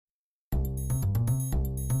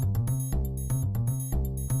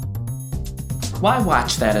Why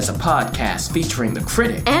Watch That is a podcast featuring the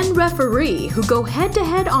critic and referee who go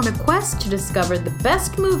head-to-head on a quest to discover the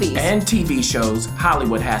best movies and TV shows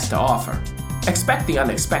Hollywood has to offer. Expect the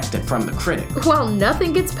unexpected from the critic. Well,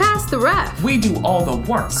 nothing gets past the ref. We do all the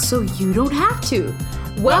work, so you don't have to.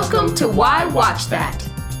 Welcome to Why Watch That.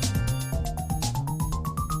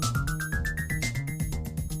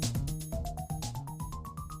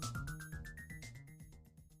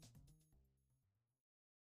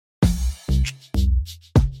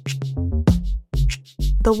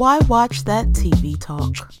 The Why Watch That TV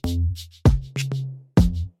Talk.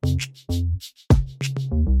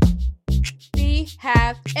 We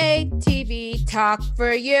have a TV talk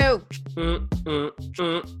for you.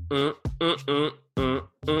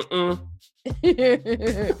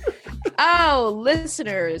 Oh,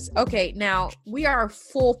 listeners. Okay, now we are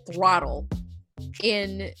full throttle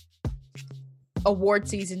in award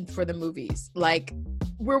season for the movies. Like,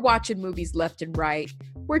 we're watching movies left and right.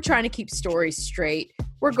 We're trying to keep stories straight.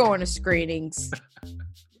 We're going to screenings.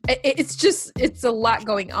 It's a lot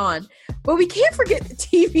going on. But we can't forget that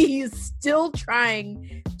TV is still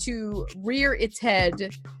trying to rear its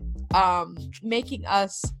head, making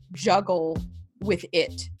us juggle with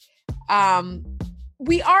it.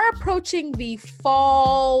 We are approaching the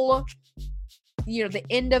fall, the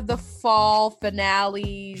end of the fall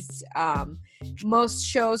finales. Most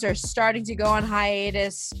shows are starting to go on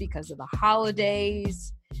hiatus because of the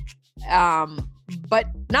holidays. But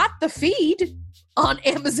not the feed on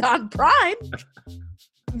Amazon Prime,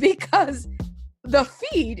 because the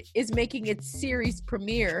feed is making its series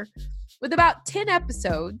premiere with about 10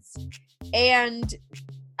 episodes. And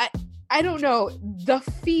I don't know, the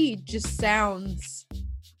feed just sounds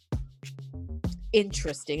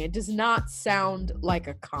interesting. It does not sound like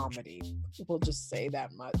a comedy. We'll just say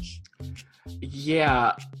that much.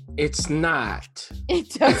 Yeah, it's not. It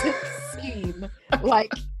doesn't seem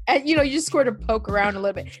like, you just sort of poke around a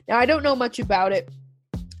little bit. Now, I don't know much about it.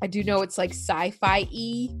 I do know it's like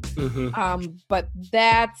sci-fi-y, but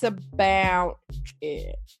that's about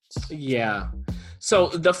it. Yeah. So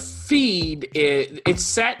the feed, it's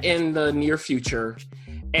set in the near future.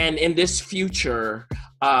 And in this future,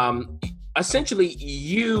 essentially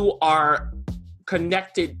you are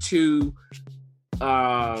connected to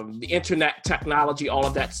the internet, technology, all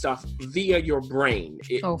of that stuff via your brain.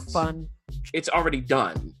 Fun. It's already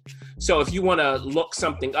done. So if you want to look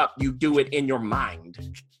something up, you do it in your mind.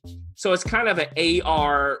 So it's kind of an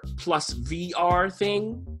AR plus VR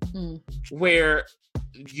thing where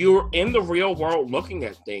you're in the real world looking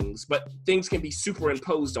at things, but things can be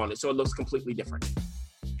superimposed on it, so it looks completely different.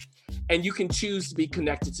 And you can choose to be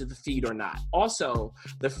connected to the feed or not. Also,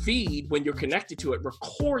 the feed, when you're connected to it,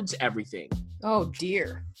 records everything. Oh,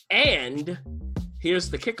 dear. And here's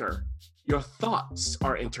the kicker. Your thoughts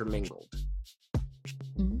are intermingled.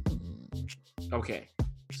 Okay,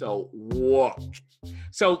 so whoa.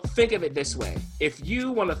 So think of it this way. If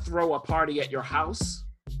you want to throw a party at your house,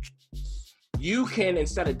 you can,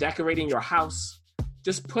 instead of decorating your house,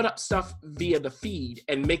 just put up stuff via the feed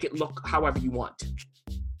and make it look however you want.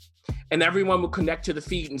 And everyone will connect to the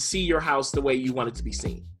feed and see your house the way you want it to be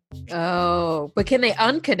seen. Oh, but can they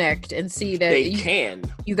unconnect and see that they can?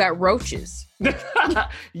 You got roaches.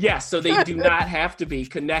 Yes, so they do not have to be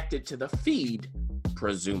connected to the feed,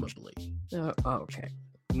 presumably. Oh, okay.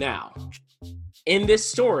 Now, in this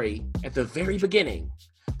story, at the very beginning,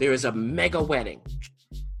 there is a mega wedding.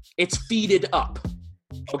 It's feeded up,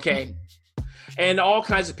 okay? And all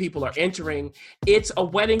kinds of people are entering. It's a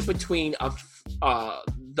wedding between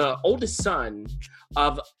the oldest son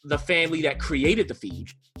of the family that created the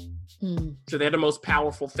feed. So they're the most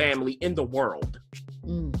powerful family in the world.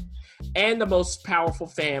 And the most powerful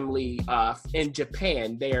family in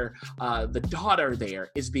Japan. The daughter there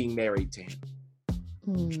is being married to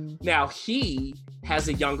him. Now, he has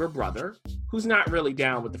a younger brother who's not really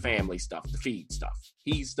down with the family stuff, the feed stuff.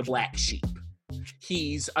 He's the black sheep.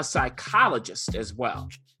 He's a psychologist as well.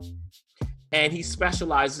 And he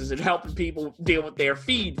specializes in helping people deal with their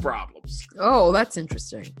feed problems. Oh, that's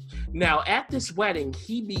interesting. Now, at this wedding,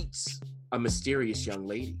 he meets a mysterious young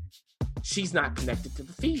lady. She's not connected to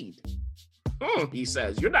the feed. He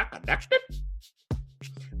says, "You're not connected?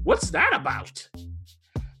 What's that about?"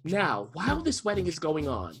 Now, while this wedding is going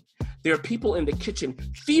on, there are people in the kitchen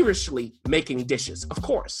feverishly making dishes, of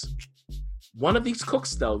course. One of these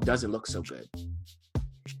cooks, though, doesn't look so good.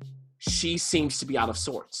 She seems to be out of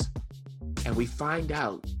sorts. And we find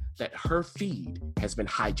out that her feed has been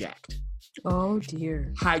hijacked. Oh,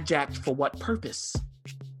 dear. Hijacked for what purpose?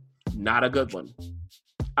 Not a good one.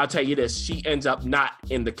 I'll tell you this, she ends up not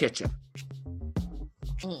in the kitchen.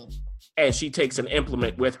 And she takes an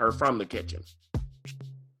implement with her from the kitchen.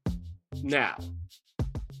 Now,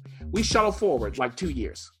 we shuttle forward like 2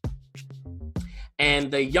 years.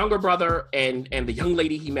 And the younger brother and the young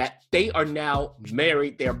lady he met, they are now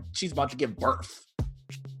married. She's about to give birth.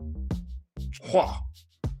 Whoa.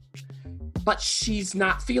 But she's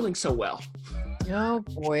not feeling so well. Oh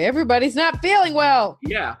boy, everybody's not feeling well.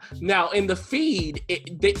 Yeah. Now, in the feed,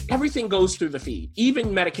 everything goes through the feed,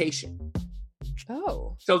 even medication.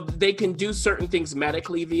 Oh. So they can do certain things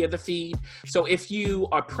medically via the feed. So if you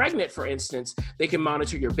are pregnant, for instance, they can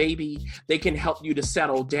monitor your baby. They can help you to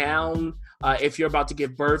settle down. If you're about to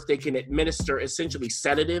give birth, they can administer essentially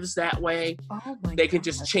sedatives that way. Oh my They can God.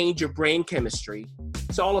 just change your brain chemistry.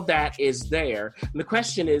 So all of that is there. And the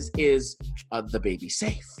question is the baby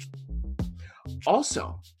safe?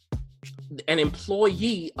 Also, an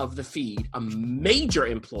employee of the feed, a major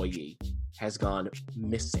employee, has gone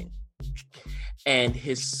missing. And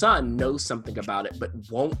his son knows something about it, but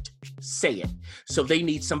won't say it. So they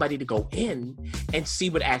need somebody to go in and see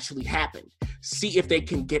what actually happened. See if they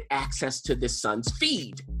can get access to this son's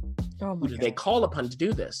feed. Oh Who my do God. they call upon to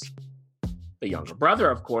do this? The younger brother,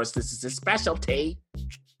 of course. This is his specialty.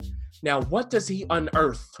 Now, what does he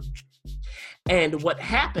unearth? And what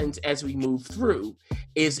happens as we move through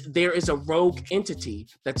is there is a rogue entity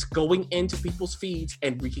that's going into people's feeds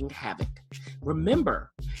and wreaking havoc.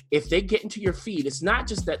 Remember, if they get into your feed, it's not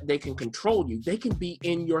just that they can control you, they can be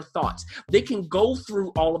in your thoughts. They can go through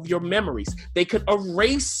all of your memories. They can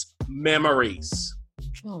erase memories.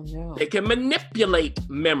 Oh no. They can manipulate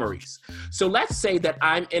memories. So let's say that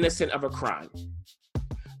I'm innocent of a crime.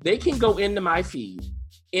 They can go into my feed,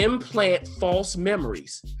 implant false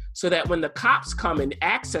memories, so that when the cops come and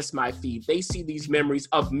access my feed, they see these memories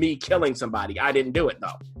of me killing somebody. I didn't do it,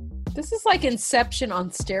 though. This is like Inception on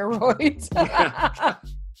steroids.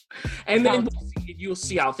 And then you'll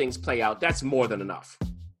see how things play out. That's more than enough.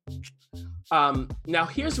 Now,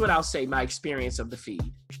 here's what I'll say, my experience of the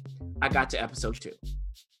feed. I got to episode 2.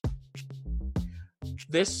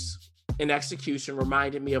 This, in execution,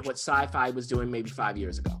 reminded me of what Sci-Fi was doing maybe 5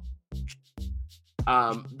 years ago.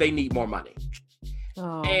 They need more money.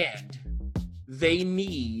 Oh. And they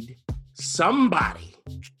need somebody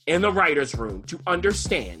in the writer's room to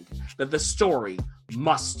understand that the story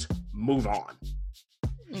must move on.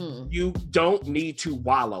 Mm. You don't need to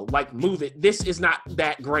wallow. Like, move it. This is not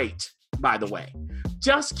that great, by the way.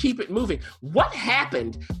 Just keep it moving. What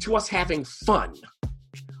happened to us having fun?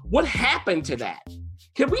 What happened to that?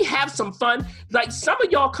 Can we have some fun? Like, some of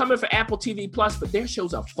y'all coming for Apple TV Plus, but their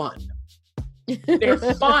shows are fun. They're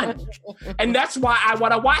fun. And that's why I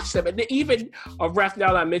want to watch them. And even a ref,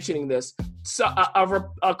 now that I'm mentioning this, so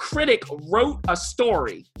a critic wrote a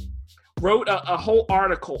story, wrote a whole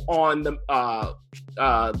article on the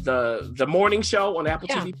morning show on Apple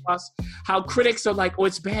TV Plus, how critics are like, oh,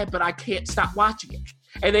 it's bad, but I can't stop watching it.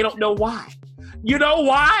 And they don't know why. You know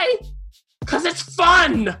why? Because it's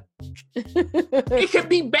fun. It can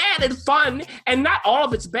be bad and fun, and not all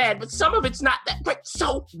of it's bad, but some of it's not that great.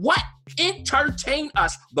 So what? Entertain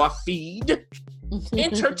us. The feed.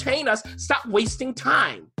 Entertain us. Stop wasting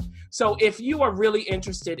time. So if you are really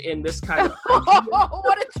interested in this kind of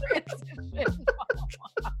What a transition.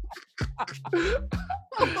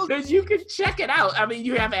 then you can check it out. I mean,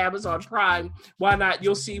 you have Amazon Prime. Why not?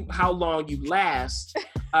 You'll see how long you last.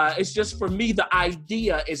 It's just, for me, the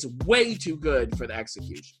idea is way too good for the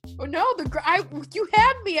execution. Oh, no, you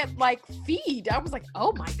had me at like feed. I was like,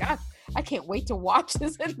 oh my God, I can't wait to watch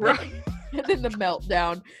this. And then the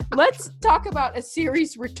meltdown. Let's talk about a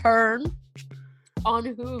series return on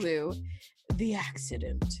Hulu, The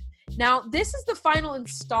Accident. Now, this is the final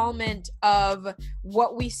installment of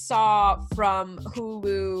what we saw from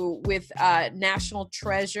Hulu with National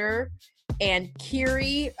Treasure and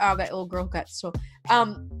Kiri. That little girl got so.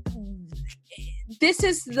 This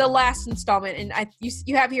is the last installment, and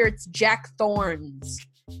you have here, it's Jack Thorne's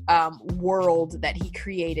world that he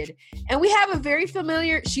created, and we have a very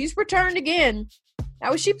familiar. She's returned again.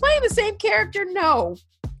 Now, is she playing the same character? No.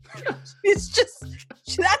 It's just,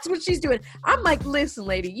 that's what she's doing. I'm like, listen,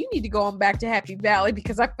 lady, you need to go on back to Happy Valley,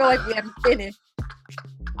 because I feel like we haven't finished.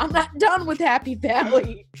 I'm not done with Happy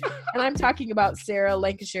Valley. And I'm talking about Sarah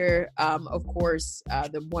Lancashire, of course,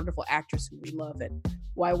 the wonderful actress who we love, and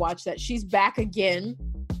why watch that. She's back again.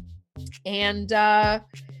 And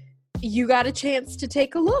you got a chance to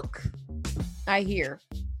take a look, I hear.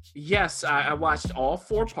 Yes, I watched all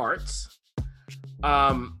 4 parts.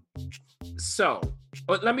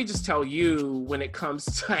 But let me just tell you, when it comes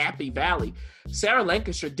to Happy Valley, Sarah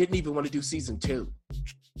Lancashire didn't even want to do season 2.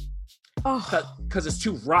 Oh, because it's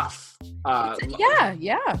too rough.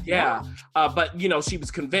 Yeah. But she was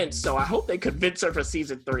convinced, so I hope they convince her for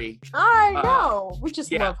season 3. I know. We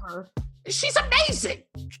just love her. She's amazing.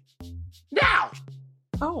 Now,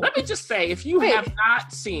 Oh, let me just say, if you Wait. have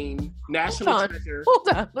not seen National on. Treasure, hold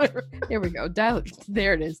on. Here we go.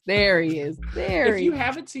 There it is. There he is. There if he you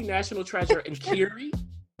haven't seen National Treasure and Kiri,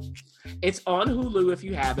 it's on Hulu. If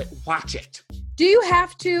you haven't, watch it. Do you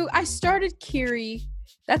have to? I started Kiri.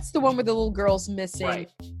 That's the one where the little girl's missing.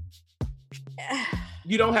 Right.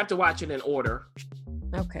 You don't have to watch it in order.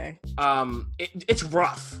 Okay. It's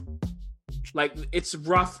rough. Like, it's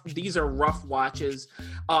rough. These are rough watches.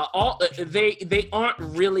 They aren't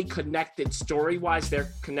really connected story wise. They're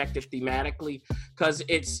connected thematically because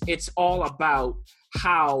it's all about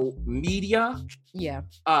how media Yeah.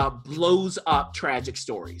 blows up tragic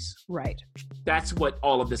stories. Right. That's what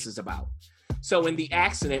all of this is about. So in the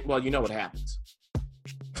accident, well, you know what happens.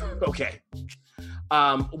 Okay.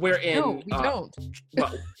 We're in No, we don't.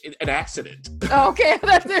 well, an accident. Okay.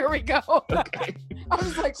 There we go. Okay. I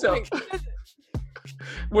was like, So- wait. What is it?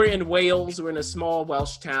 We're in Wales. We're in a small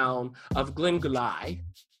Welsh town of Glengulai.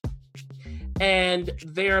 And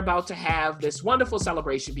they're about to have this wonderful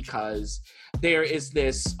celebration because there is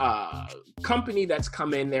this company that's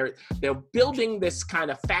come in. They're building this kind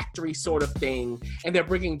of factory sort of thing, and they're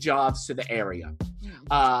bringing jobs to the area.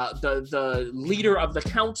 The leader of the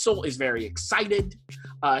council is very excited.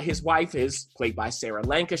 His wife is played by Sarah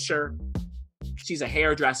Lancashire. She's a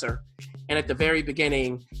hairdresser. And at the very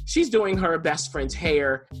beginning, she's doing her best friend's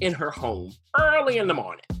hair in her home early in the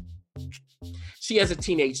morning. She has a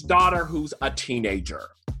teenage daughter who's a teenager.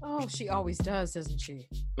 Oh, she always does, doesn't she?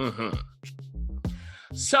 Mm-hmm.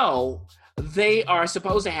 So they are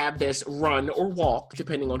supposed to have this run or walk,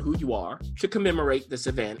 depending on who you are, to commemorate this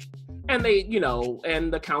event. And they,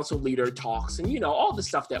 and the council leader talks and, all the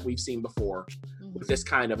stuff that we've seen before with this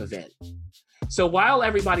kind of event. So while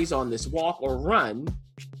everybody's on this walk or run,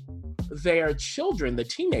 their children, the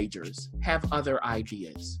teenagers, have other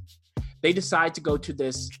ideas. They decide to go to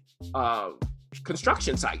this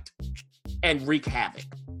construction site and wreak havoc.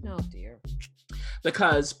 Oh, dear.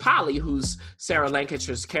 Because Polly, who's Sarah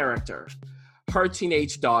Lancashire's character, her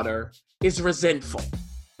teenage daughter is resentful.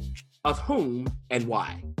 Of whom and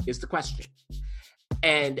why is the question.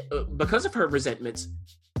 And because of her resentments,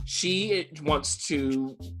 she wants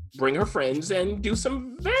to bring her friends and do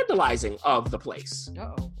some vandalizing of the place.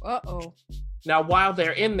 Uh-oh. Now, while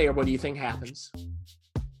they're in there, what do you think happens?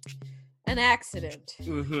 An accident.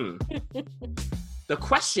 Mm-hmm. The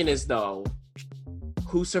question is, though,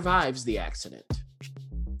 who survives the accident?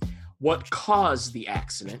 What caused the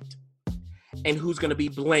accident? And who's going to be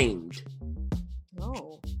blamed?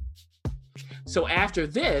 Oh. So after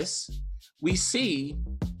this, we see,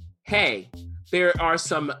 hey, there are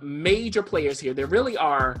some major players here. There really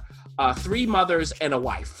are 3 mothers and a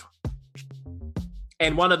wife.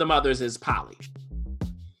 And one of the mothers is Polly.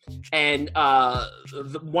 And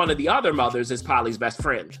one of the other mothers is Polly's best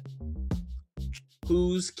friend.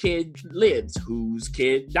 Whose kid lives? Whose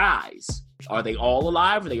kid dies? Are they all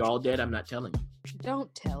alive? Are they all dead? I'm not telling you.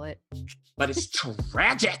 Don't tell it. But it's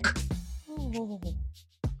tragic. Oh.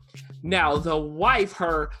 Now, the wife,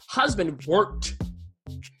 her husband worked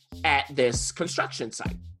at this construction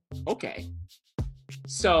site. Okay.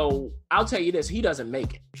 So I'll tell you this, he doesn't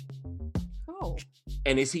make it. Oh.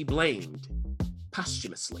 And is he blamed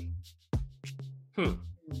posthumously?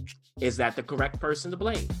 Is that the correct person to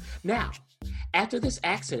blame? Now, after this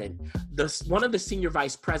accident, one of the senior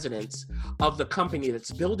vice presidents of the company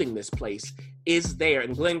that's building this place is there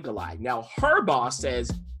in Glengulai. Now, her boss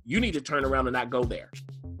says, you need to turn around and not go there.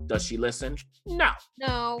 Does she listen? No.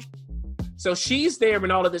 No. So she's there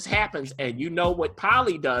when all of this happens, and you know what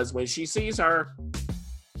Polly does when she sees her?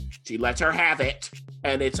 She lets her have it,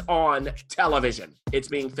 and it's on television. It's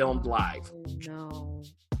being filmed live. Oh, no.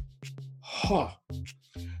 Huh.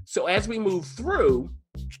 So as we move through,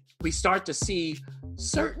 we start to see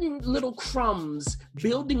certain little crumbs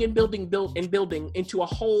building into a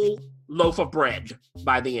whole loaf of bread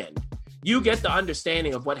by the end. You get the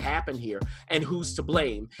understanding of what happened here and who's to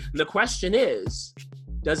blame. And the question is,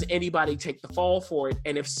 does anybody take the fall for it?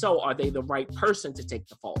 And if so, are they the right person to take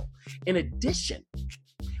the fall? In addition,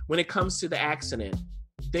 when it comes to the accident,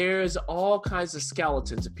 there's all kinds of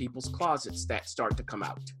skeletons in people's closets that start to come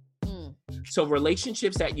out. So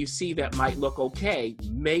relationships that you see that might look okay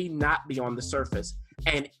may not be on the surface.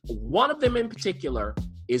 And one of them in particular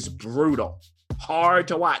is brutal. Hard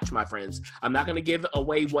to watch, my friends. I'm not going to give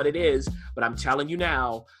away what it is, but I'm telling you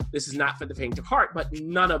now, this is not for the faint of heart, but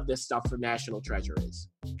none of this stuff for National Treasure is.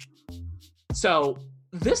 So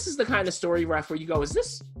this is the kind of story, Ref, where you go,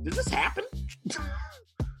 did this happen?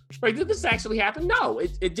 Right? Did this actually happen? No,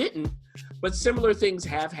 it didn't. But similar things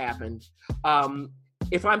have happened.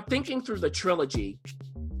 If I'm thinking through the trilogy,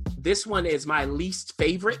 This one is my least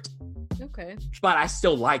favorite, Okay. but I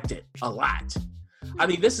still liked it a lot. I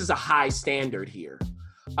mean, this is a high standard here.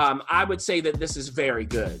 I would say that this is very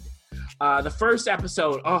good. The first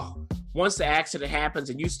episode, once the accident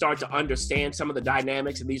happens and you start to understand some of the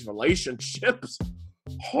dynamics in these relationships,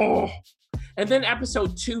 and then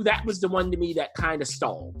episode 2, that was the one to me that kind of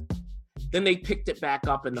stalled. Then they picked it back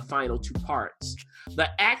up in the final 2 parts. The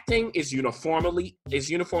acting is uniformly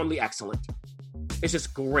excellent. It's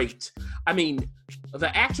just great. I mean,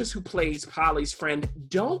 the actress who plays Polly's friend,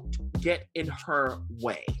 don't get in her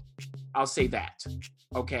way. I'll say that.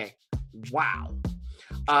 Okay. Wow.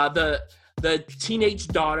 The teenage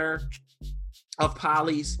daughter of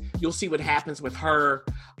Polly's, you'll see what happens with her.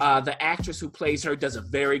 The actress who plays her does a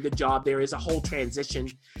very good job. There is a whole transition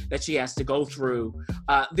that she has to go through.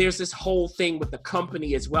 There's this whole thing with the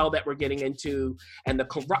company as well that we're getting into, and the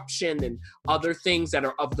corruption and other things that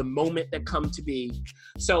are of the moment that come to be.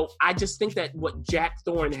 So I just think that what Jack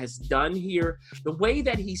Thorne has done here, the way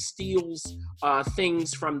that he steals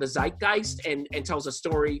things from the zeitgeist and tells a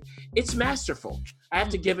story, it's masterful. I have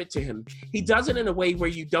to give it to him. He does it in a way where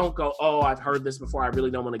you don't go, oh, I've heard this before, I really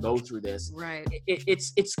don't want to go through this. Right.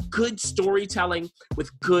 It's good storytelling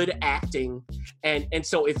with good acting. And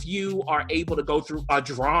so if you are able to go through a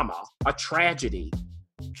drama, a tragedy,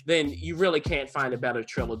 then you really can't find a better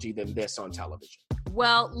trilogy than this on television.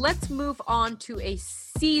 Well, let's move on to a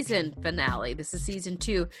season finale. This is season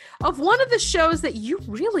 2 of one of the shows that you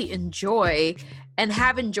really enjoy and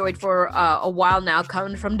have enjoyed for a while now,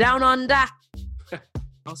 coming from down under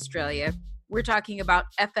Australia. We're talking about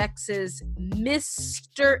FX's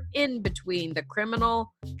Mr. In-Between, the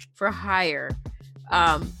criminal for hire.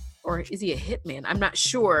 Or is he a hitman? I'm not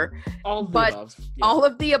sure. All of the above. Yeah. All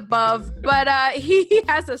of the above. But he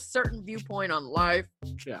has a certain viewpoint on life.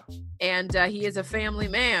 Yeah. And he is a family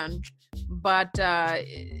man. But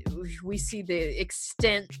we see the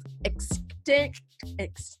extent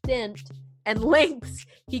and lengths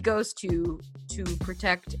he goes to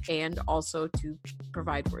protect and also to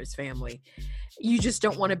provide for his family. You just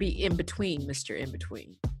don't want to be in between, Mr. In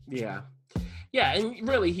Between. Yeah. Yeah, and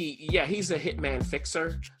really he's a hitman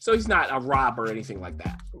fixer. So he's not a robber or anything like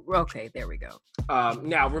that. Okay, there we go.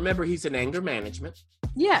 Now remember, he's in anger management.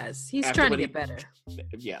 Yes, he's trying to get better.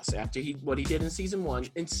 Yes, after what he did in season 1.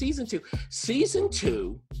 In season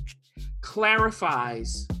 2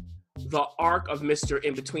 clarifies the arc of Mr.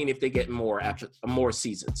 In Between if they get more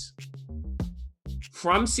seasons.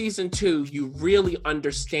 From season 2, you really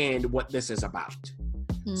understand what this is about.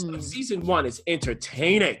 So season 1 is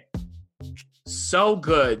entertaining. So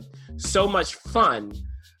good, so much fun.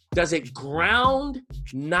 Does it ground?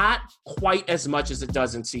 Not quite as much as it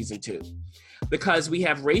does in season 2. Because we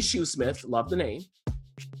have Ray Shoesmith, love the name.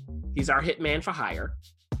 He's our hitman for hire.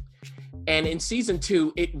 And in season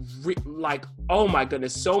 2, oh my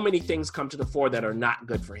goodness, so many things come to the fore that are not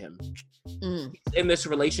good for him. In this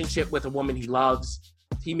relationship with a woman he loves,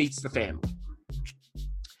 he meets the family.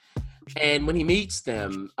 And when he meets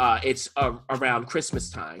them, it's around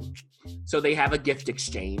Christmas time. So they have a gift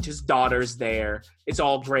exchange. His daughter's there. It's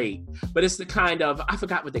all great. But it's the kind of, I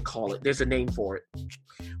forgot what they call it. There's a name for it.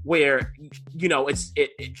 Where,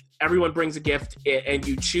 everyone brings a gift and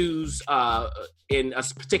you choose in a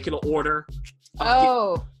particular order.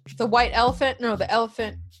 The white elephant? No, the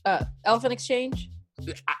elephant exchange?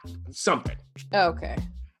 Something. Oh, okay.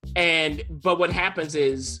 But what happens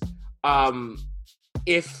is,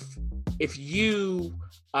 if you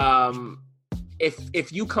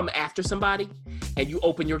come after somebody and you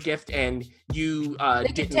open your gift and you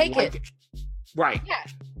didn't take like it, right?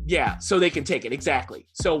 Yeah, so they can take it, exactly.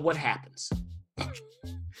 So what happens?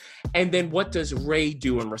 And then what does Ray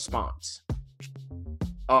do in response?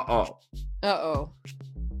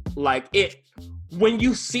 Like when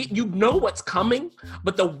you see, you know what's coming,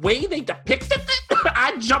 but the way they depicted it,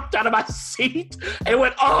 I jumped out of my seat and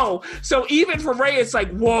went, oh. So even for Ray, it's like,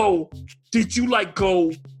 whoa, did you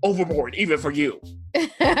go overboard, even for you?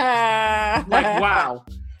 Wow.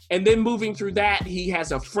 And then moving through that, he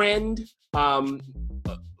has a friend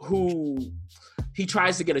who he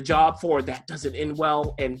tries to get a job for that doesn't end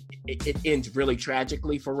well, and it ends really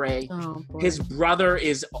tragically for Ray. Oh, his brother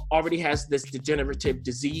already has this degenerative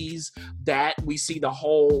disease that we see the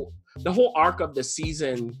whole arc of the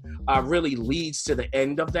season really leads to the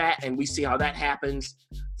end of that, and we see how that happens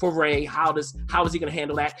for Ray. How is he going to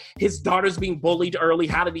handle that? His daughter's being bullied early.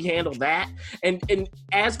 How did he handle that? And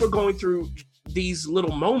as we're going through these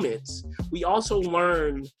little moments, we also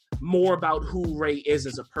learn more about who Ray is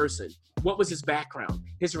as a person. What was his background?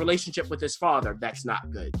 His relationship with his father, that's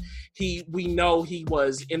not good. We know he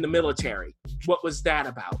was in the military. What was that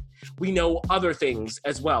about? We know other things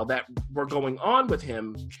as well that were going on with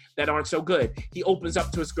him that aren't so good. He opens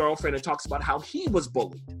up to his girlfriend and talks about how he was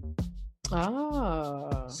bullied.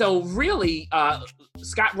 Oh. So really,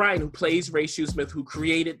 Scott Ryan, who plays Ray Shoesmith, who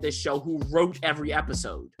created this show, who wrote every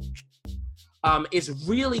episode, is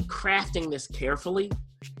really crafting this carefully.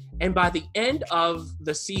 And by the end of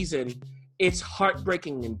the season, it's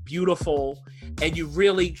heartbreaking and beautiful. And you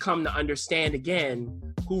really come to understand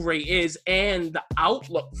again who Ray is and the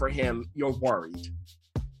outlook for him. You're worried.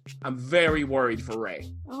 I'm very worried for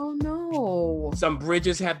Ray. Oh, no. Some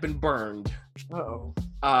bridges have been burned. Uh-oh.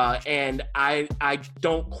 And I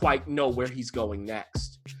don't quite know where he's going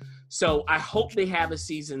next. So I hope they have a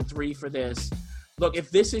season 3 for this. Look,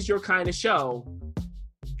 if this is your kind of show,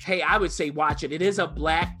 hey, I would say watch it. It is a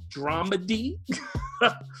black dramedy.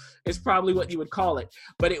 It's probably what you would call it.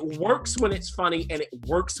 But it works when it's funny and it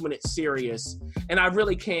works when it's serious. And I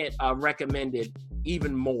really can't recommend it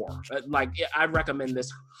even more. I recommend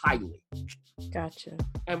this highly. Gotcha.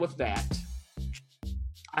 And with that,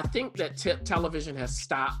 I think that television has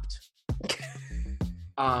stopped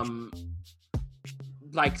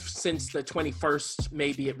since the 21st,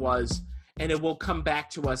 maybe it was, and it will come back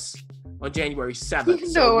to us on January 7th.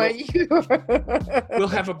 We'll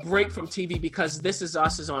have a break from TV because This Is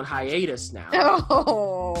Us is on hiatus now.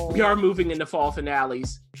 Oh. We are moving into fall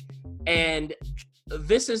finales. And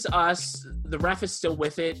This Is Us, the ref is still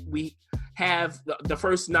with it. We have the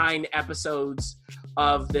first 9 episodes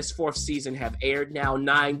of this 4th season have aired now.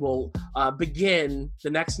 9 will begin. The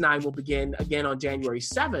next 9 will begin again on January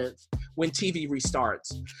 7th when TV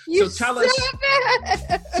restarts.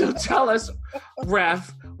 So tell us,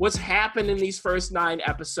 Ref, what's happened in these first 9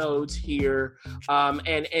 episodes here,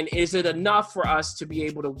 and is it enough for us to be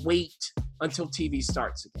able to wait until TV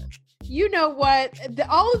starts again? You know what?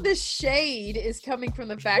 All of this shade is coming from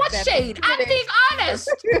the fact what that... What shade? I'm being honest!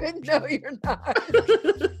 No, you're not.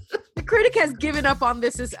 The critic has given up on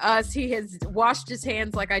This Is Us. He has washed his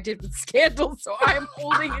hands like I did with Scandal, so I'm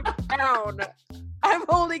holding it down. I'm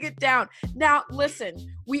holding it down. Now, listen,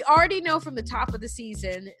 we already know from the top of the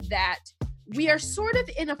season that we are sort of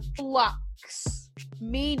in a flux,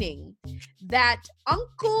 meaning that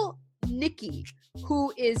Uncle Nicky,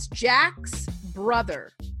 who is Jack's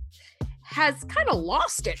brother, has kind of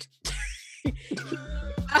lost it.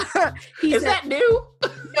 Is that new?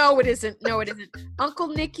 No, it isn't. Uncle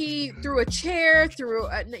Nicky threw a chair through.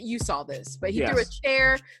 You saw this, but he threw a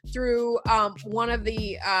chair through one of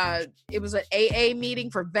the. It was an AA meeting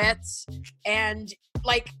for vets, and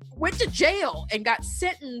went to jail and got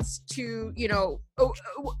sentenced to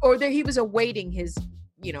he was awaiting his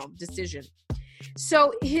decision.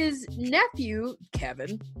 So his nephew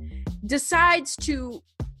Kevin decides to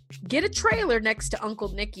get a trailer next to Uncle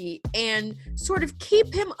Nicky and sort of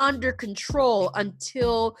keep him under control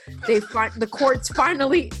until the courts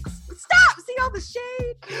finally stop. See all the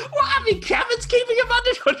shade? Well, I mean, Kevin's keeping him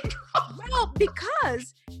under control. Well,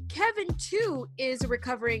 because Kevin too is a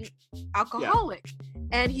recovering alcoholic,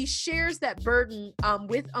 and he shares that burden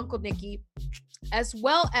with Uncle Nicky, as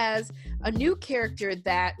well as a new character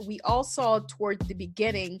that we all saw toward the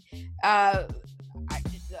beginning,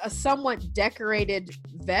 a somewhat decorated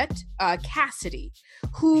vet, Cassidy,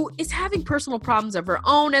 who is having personal problems of her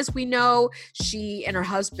own. As we know, she and her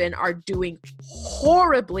husband are doing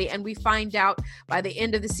horribly, and we find out by the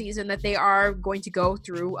end of the season that they are going to go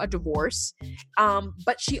through a divorce.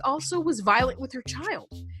 But she also was violent with her child.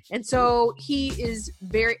 And so he is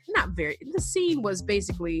the scene was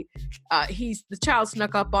basically, the child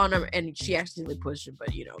snuck up on him and she accidentally pushed him, but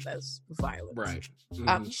that's violence. Right.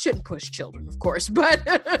 Mm-hmm. You shouldn't push children, of course, but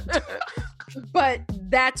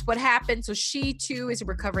that's what happened. So she too is a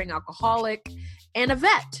recovering alcoholic and a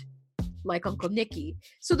vet, like Uncle Nicky.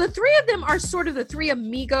 So the three of them are sort of the three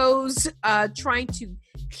amigos, trying to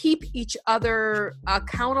keep each other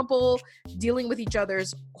accountable, dealing with each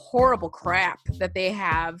other's horrible crap that they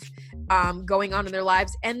have going on in their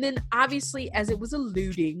lives. And then obviously, as it was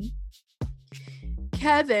alluding,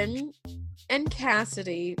 Kevin and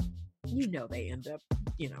Cassidy, they end up,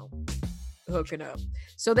 hooking up.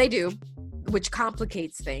 So they do, which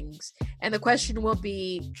complicates things. And the question will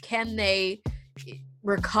be, can they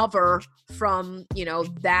recover from,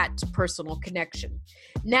 that personal connection?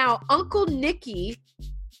 Now, Uncle Nicky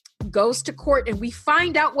goes to court and we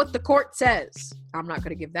find out what the court says. I'm not going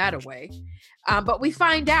to give that away. But we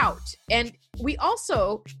find out. And we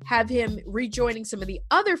also have him rejoining some of the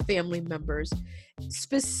other family members,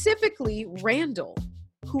 specifically Randall,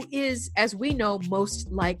 who is, as we know,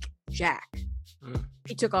 most like Jack.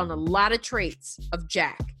 He took on a lot of traits of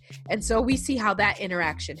Jack. And so we see how that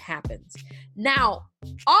interaction happens. Now,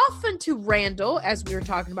 often to Randall, as we were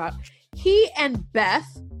talking about, he and Beth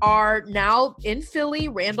are now in Philly.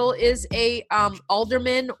 Randall is a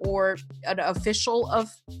alderman or an official of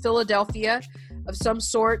Philadelphia of some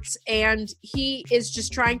sorts, and he is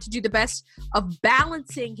just trying to do the best of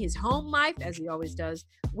balancing his home life, as he always does,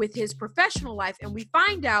 with his professional life. And we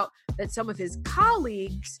find out that some of his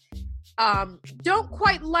colleagues don't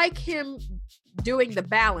quite like him doing the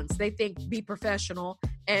balance. They think be professional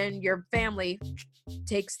and your family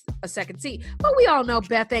takes a second seat. But we all know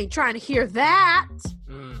Beth ain't trying to hear that.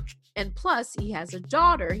 And plus, he has a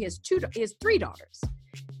daughter. He has three daughters.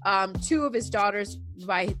 Two of his daughters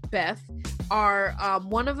by Beth are,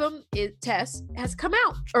 one of them is Tess, has come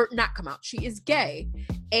out, or not come out. She is gay,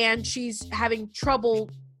 and she's having trouble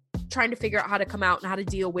trying to figure out how to come out and how to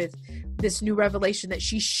deal with this new revelation that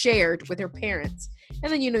she shared with her parents.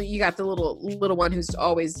 And then, you got the little one who's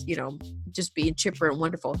always, just being chipper and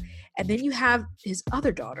wonderful. And then you have his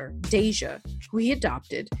other daughter, Deja, who he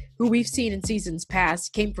adopted, who we've seen in seasons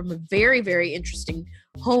past, came from a very, very interesting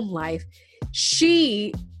home life.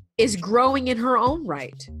 She is growing in her own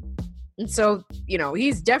right. And so,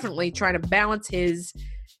 he's definitely trying to balance his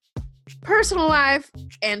personal life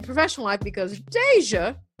and professional life because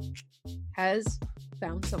Deja has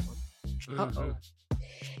found someone. Uh-oh.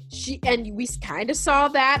 We kind of saw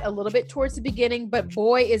that a little bit towards the beginning, but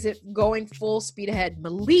boy, is it going full speed ahead.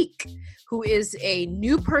 Malik, who is a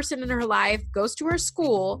new person in her life, goes to her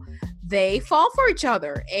school. They fall for each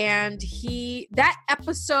other. And that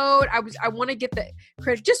episode, I want to get the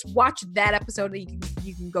credit. Just watch that episode and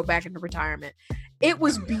you can go back into retirement. It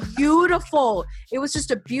was beautiful. It was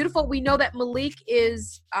just we know that Malik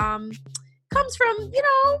comes from,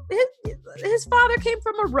 his father came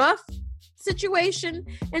from a rough situation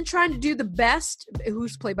and trying to do the best,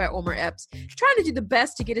 who's played by Omar Epps, trying to do the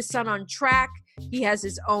best to get his son on track. He has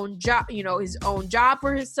his own job, his own job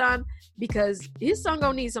for his son because his son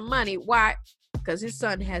gonna need some money. Why? Because his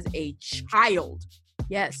son has a child.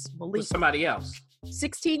 Yes, Malik. With somebody else.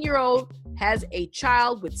 16-year-old has a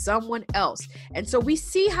child with someone else. And so we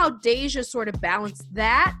see how Deja sort of balanced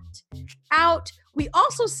that out. We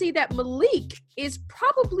also see that Malik is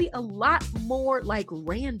probably a lot more like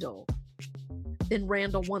Randall than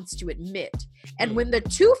Randall wants to admit. And when the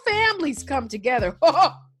two families come together,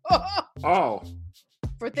 for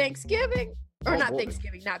Thanksgiving, or not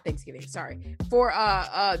Thanksgiving, sorry, for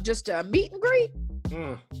just a meet and greet.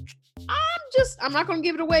 I'm not going to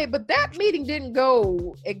give it away, but that meeting didn't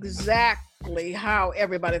go exactly how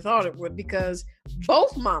everybody thought it would because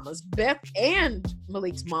both mamas, Beth and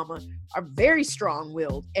Malik's mama, are very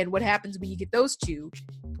strong-willed. And what happens when you get those two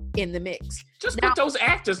in the mix? Just put those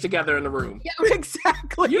actors together in the room. Yeah,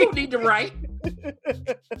 exactly. You don't need to write.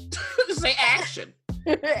 Just say action.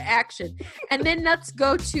 Action. And then let's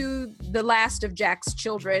go to the last of Jack's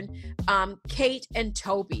children, Kate and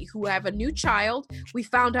Toby, who have a new child. We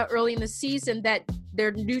found out early in the season that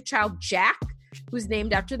their new child, Jack, who's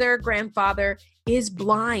named after their grandfather, is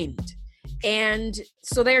blind. And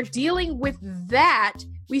so they're dealing with that.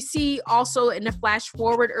 We see also in a flash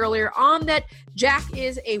forward earlier on that Jack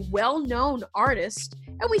is a well-known artist,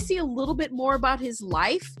 and we see a little bit more about his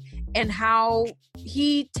life and how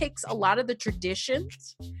he takes a lot of the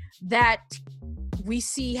traditions that we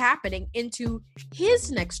see happening into his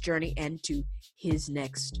next journey and to his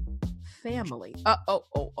next family.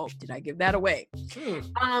 Did I give that away?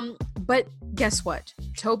 But guess what?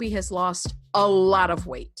 Toby has lost a lot of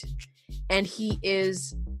weight, and he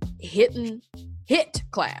is hit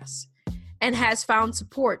class and has found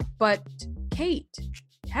support, but Kate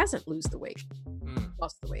hasn't lost the weight.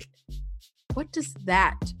 What does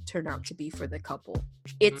that turn out to be for the couple?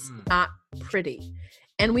 It's not pretty.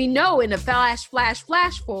 And we know in a flash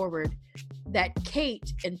forward that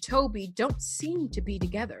Kate and Toby don't seem to be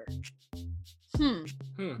together.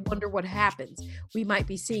 Wonder what happens. We might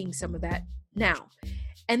be seeing some of that now.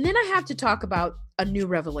 And then I have to talk about a new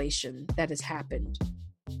revelation that has happened.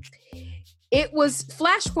 It was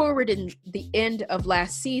flash forward in the end of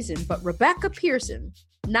last season, but Rebecca Pearson,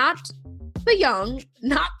 not the young,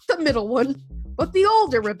 not the middle one, but the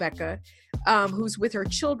older Rebecca, who's with her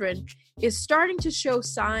children, is starting to show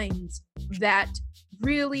signs that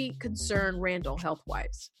really concern Randall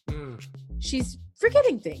health-wise. She's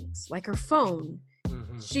forgetting things like her phone.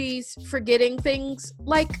 She's forgetting things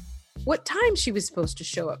like what time she was supposed to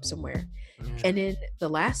show up somewhere. And in the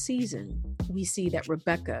last season, we see that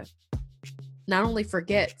Rebecca not only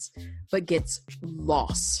forgets, but gets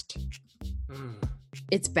lost.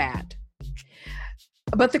 It's bad.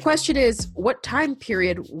 But the question is, what time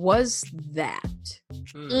period was that?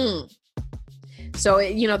 So,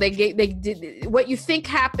 they did what you think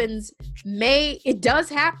happens. It does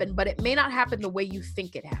happen, but it may not happen the way you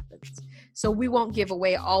think it happens. So we won't give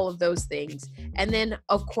away all of those things. And then,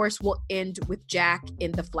 of course, we'll end with Jack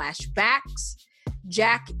in the flashbacks.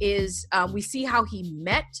 Jack is, we see how he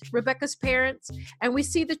met Rebecca's parents, and we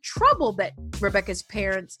see the trouble that Rebecca's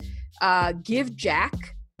parents give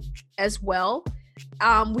Jack as well.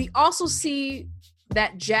 We also see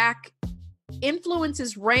that Jack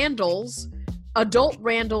influences adult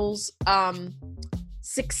Randall's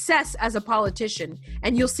success as a politician,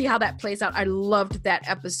 and you'll see how that plays out. I loved that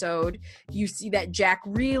episode. You see that Jack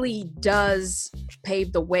really does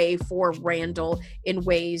pave the way for Randall in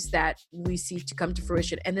ways that we see to come to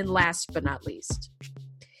fruition. And then last but not least,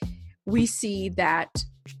 we see that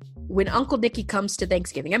when Uncle Nicky comes to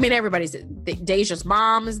Thanksgiving, I mean, Deja's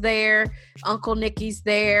mom is there, Uncle Nicky's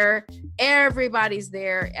there, everybody's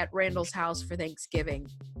there at Randall's house for Thanksgiving.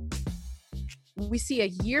 We see a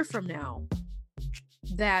year from now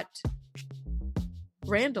that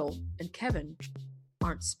Randall and Kevin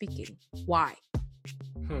aren't speaking. Why?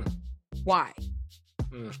 Why?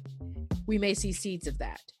 We may see seeds of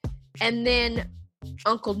that. And then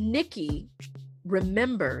Uncle Nicky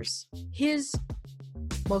remembers his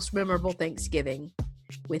most memorable Thanksgiving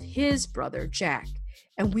with his brother Jack.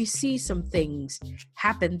 And we see some things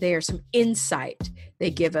happen there, some insight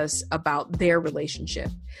they give us about their relationship.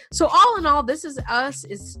 So all in all, This Is Us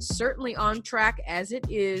is certainly on track as it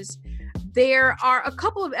is. There are a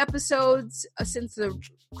couple of episodes since the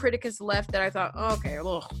critic has left that I thought, okay,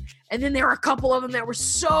 ugh. And then there are a couple of them that were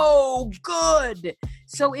so good.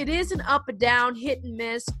 So it is an up and down, hit and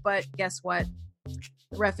miss, but guess what?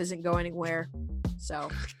 The ref isn't going anywhere. So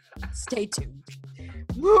stay tuned.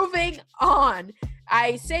 Moving on.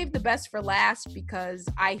 I saved the best for last because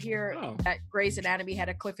I hear that Grey's Anatomy had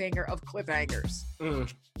a cliffhanger of cliffhangers.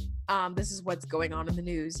 This is what's going on in the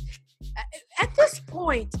news. At this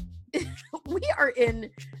point, we are in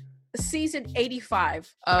season 85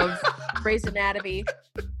 of Grey's Anatomy.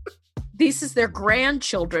 This is their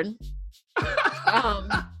grandchildren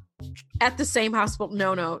at the same hospital.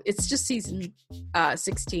 No, it's just season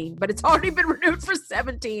 16, but it's already been renewed for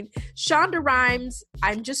 17. Shonda Rhimes,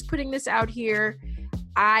 I'm just putting this out here.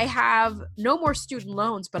 I have no more student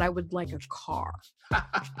loans, but I would like a car.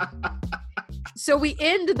 So we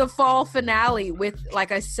end the fall finale with,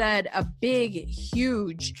 like I said, a big,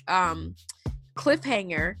 huge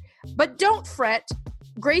cliffhanger. But don't fret.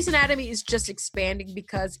 Grey's Anatomy is just expanding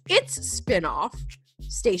because its spinoff,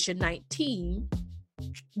 Station 19,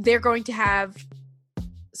 they're going to have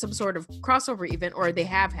some sort of crossover event, or they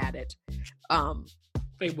have had it.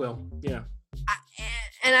 They will, yeah.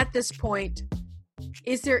 And at this point,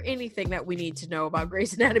 is there anything that we need to know about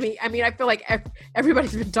Grey's Anatomy? I mean, I feel like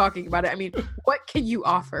everybody's been talking about it. I mean, what can you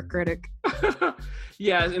offer, critic?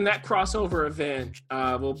 Yeah, and that crossover event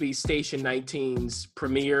will be Station 19's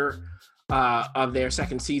premiere of their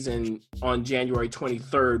second season on January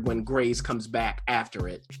 23rd when Grey's comes back after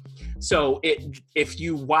it. So if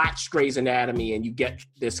you watch Grey's Anatomy and you get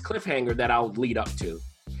this cliffhanger that I'll lead up to,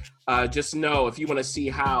 just know if you want to see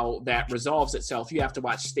how that resolves itself, you have to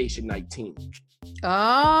watch Station 19.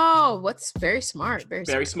 Oh, what's very smart.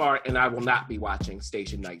 Very smart, and I will not be watching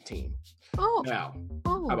Station 19. Oh. Now,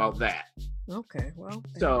 how about that? Okay, well.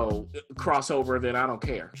 So, crossover event, I don't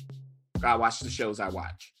care. I watch the shows I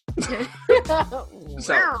watch.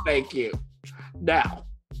 So, thank you. Now,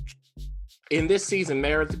 in this season,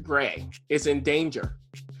 Meredith Grey is in danger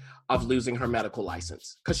of losing her medical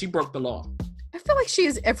license because she broke the law. I feel like she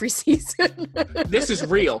is every season. This is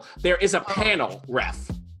real. There is a panel ref.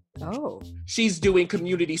 Oh. She's doing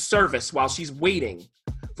community service while she's waiting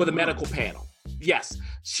for the medical panel. Yes,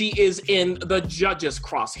 she is in the judge's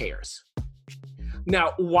crosshairs.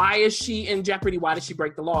 Now, why is she in jeopardy? Why did she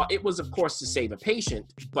break the law? It was, of course, to save a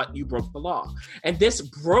patient, but you broke the law. And this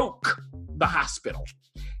broke the hospital.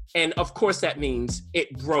 And of course, that means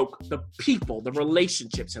it broke the people, the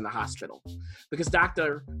relationships in the hospital. Because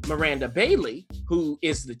Dr. Miranda Bailey, who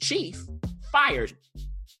is the chief, fired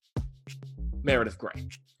Meredith Grey.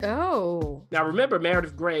 Oh. Now, remember,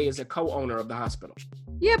 Meredith Grey is a co-owner of the hospital.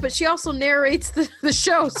 Yeah, but she also narrates the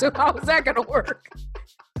show, so how is that going to work?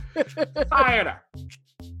 Fired her.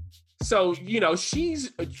 So,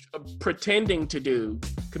 she's pretending to do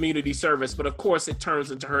community service, but of course it turns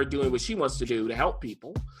into her doing what she wants to do to help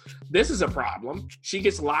people. This is a problem. She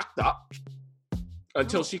gets locked up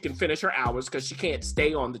until she can finish her hours because she can't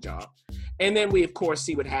stay on the job. And then we, of course,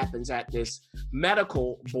 see what happens at this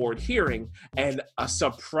medical board hearing, and a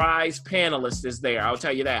surprise panelist is there. I'll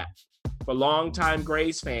tell you that. For longtime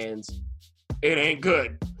Grey's fans, it ain't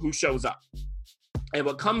good who shows up. And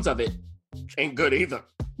what comes of it ain't good either.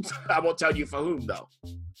 I won't tell you for whom, though.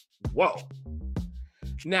 Whoa.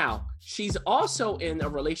 Now, she's also in a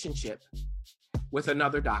relationship with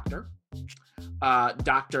another doctor,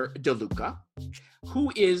 Dr. DeLuca,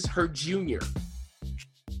 who is her junior.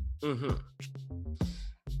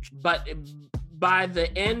 But by the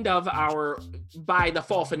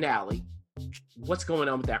fall finale, what's going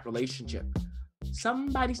on with that relationship?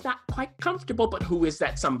 Somebody's not quite comfortable, but who is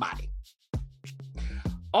that somebody?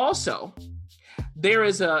 Also, there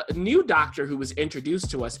is a new doctor who was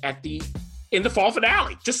introduced to us in the fall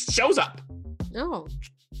finale, just shows up. No.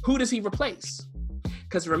 Who does he replace?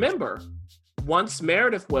 Because remember, once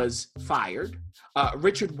Meredith was fired,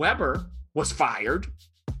 Richard Weber was fired,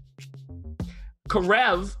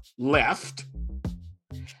 Karev left,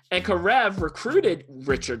 and Karev recruited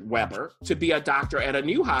Richard Weber to be a doctor at a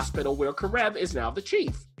new hospital where Karev is now the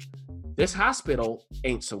chief. This hospital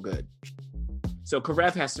ain't so good. So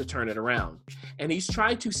Karev has to turn it around. And he's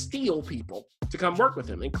trying to steal people to come work with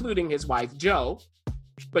him, including his wife, Jo,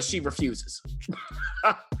 but she refuses.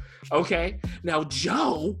 Okay? Now,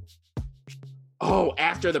 Jo,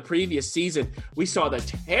 after the previous season, we saw the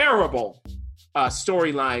terrible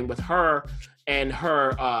storyline with her and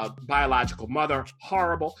her biological mother.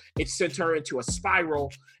 Horrible. It sent her into a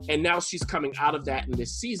spiral, and now she's coming out of that in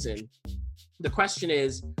this season. The question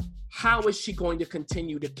is, how is she going to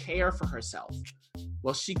continue to care for herself?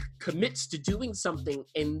 Well, she commits to doing something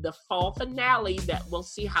in the fall finale that we'll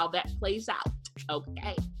see how that plays out.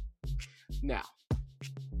 Okay. Now,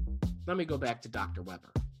 let me go back to Dr.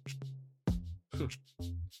 Weber.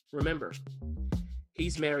 Remember,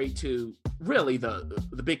 he's married to really the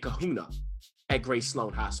big kahuna at Grace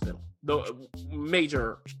Sloan Hospital, the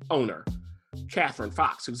major owner, Catherine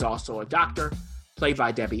Fox, who's also a doctor, played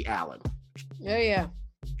by Debbie Allen. Yeah.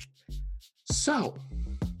 So,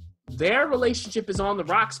 their relationship is on the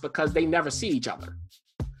rocks because they never see each other.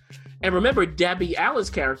 And remember, Debbie Allen's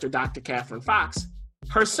character, Dr. Catherine Fox,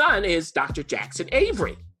 her son is Dr. Jackson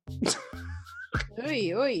Avery.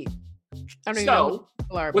 Oy. I don't even So,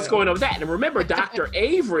 know what's going on with that? And remember, Dr.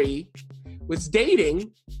 Avery was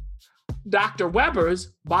dating Dr.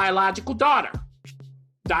 Weber's biological daughter,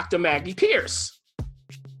 Dr. Maggie Pierce.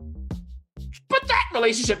 But that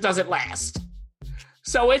relationship doesn't last.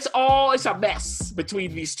 So it's a mess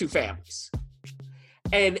between these two families.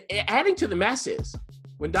 And adding to the mess is,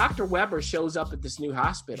 when Dr. Weber shows up at this new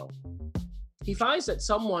hospital, he finds that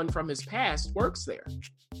someone from his past works there.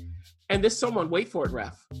 And this someone, wait for it,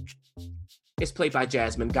 ref, is played by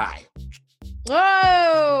Jasmine Guy.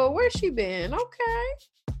 Oh, where's she been? Okay.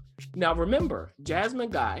 Now remember, Jasmine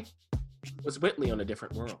Guy was Whitley on A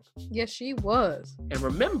Different World. Yes, she was. And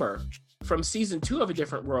remember, from season 2 of A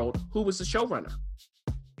Different World, who was the showrunner?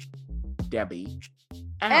 Debbie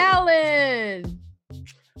Allen.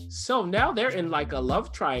 So now they're in like a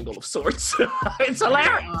love triangle of sorts. It's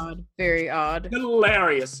hilarious. Very odd.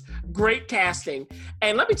 Hilarious. Great casting.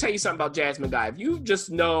 And let me tell you something about Jasmine Guy. If you just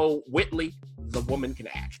know Whitley, the woman can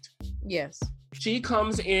act. Yes. She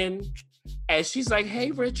comes in and she's like,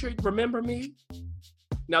 hey, Richard, remember me?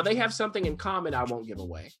 Now they have something in common I won't give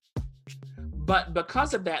away. But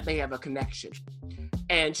because of that, they have a connection.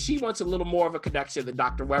 And she wants a little more of a connection than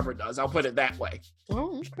Dr. Weber does. I'll put it that way.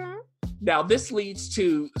 Oh, okay. Now, this leads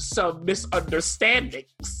to some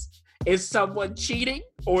misunderstandings. Is someone cheating?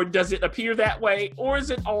 Or does it appear that way? Or is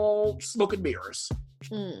it all smoke and mirrors?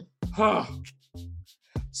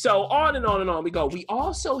 So on and on and on we go. We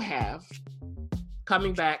also have,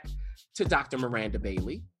 coming back to Dr. Miranda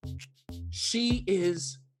Bailey, she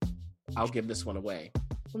is, I'll give this one away.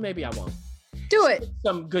 Well, maybe I won't. Do it.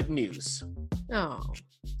 Some good news. Oh.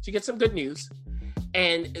 She gets some good news.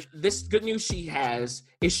 And this good news she has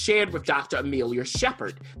is shared with Dr. Amelia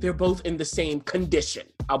Shepard. They're both in the same condition.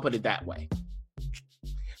 I'll put it that way.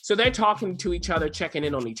 So they're talking to each other, checking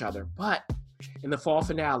in on each other. But in the fall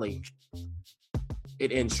finale,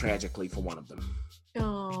 it ends tragically for one of them.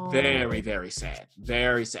 Oh. Very, very sad.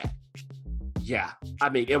 Very sad. Yeah. I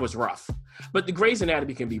mean, it was rough. But the Grey's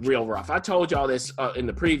Anatomy can be real rough. I told y'all this in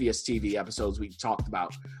the previous TV episodes we talked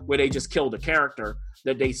about, where they just killed a character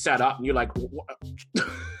that they set up, and you're like,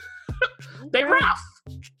 they rough.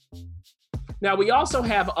 Now, we also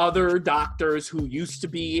have other doctors who used to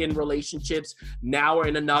be in relationships, now are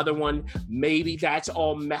in another one. Maybe that's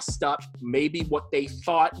all messed up. Maybe what they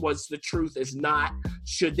thought was the truth is not.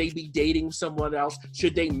 Should they be dating someone else?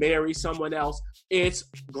 Should they marry someone else? It's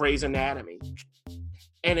Grey's Anatomy.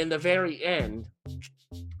 And in the very end,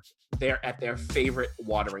 they're at their favorite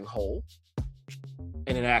watering hole,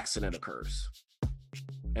 and an accident occurs.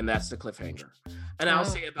 And that's the cliffhanger. And I'll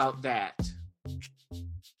say about that,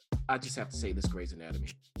 I just have to say this, Grey's Anatomy.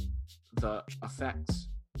 The effects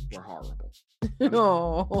were horrible.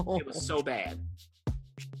 Oh. It was so bad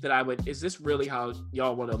that is this really how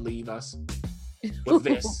y'all want to leave us with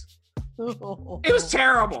this? It was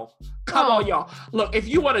terrible. Come on, y'all. Look, if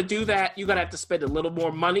you want to do that, you're going to have to spend a little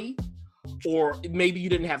more money, or maybe you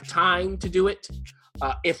didn't have time to do it.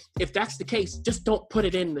 If that's the case, just don't put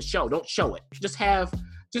it in the show. Don't show it. Just have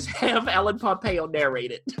Ellen Pompeo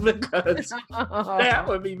narrate it, because that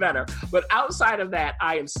would be better. But outside of that,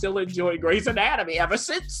 I am still enjoying Grey's Anatomy ever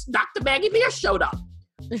since Dr. Maggie Mears showed up.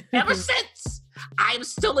 Ever since, I am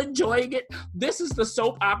still enjoying it. This is the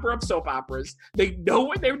soap opera of soap operas. They know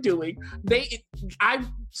what they're doing.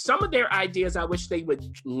 Some of their ideas I wish they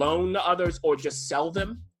would loan to others or just sell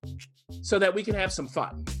them so that we can have some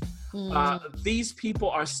fun. These people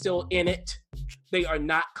are still in it. They are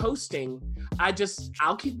not coasting.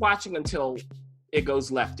 I'll keep watching until it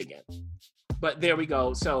goes left again. But there we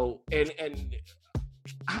go. So, and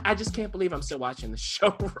I just can't believe I'm still watching the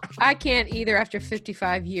show. I can't either after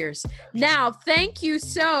 55 years. Now, thank you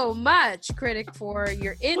so much, Critic, for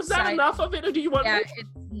your insight. Was that enough of it, or do you want more?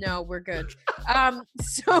 No, we're good.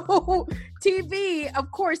 So TV,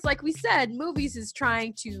 of course, like we said, movies is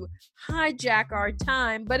trying to hijack our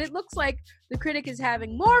time, but it looks like the Critic is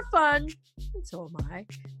having more fun, and so am I,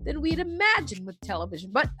 than we'd imagine with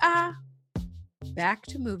television. But back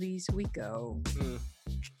to movies we go.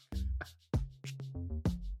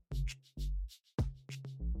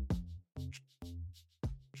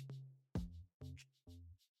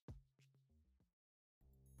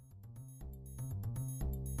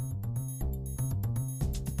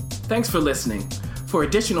 Thanks for listening. For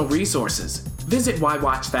additional resources, visit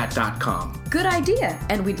whywatchthat.com. Good idea,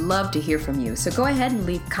 and we'd love to hear from you. So go ahead and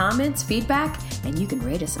leave comments, feedback, and you can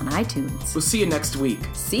rate us on iTunes. We'll see you next week.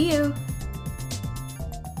 See you.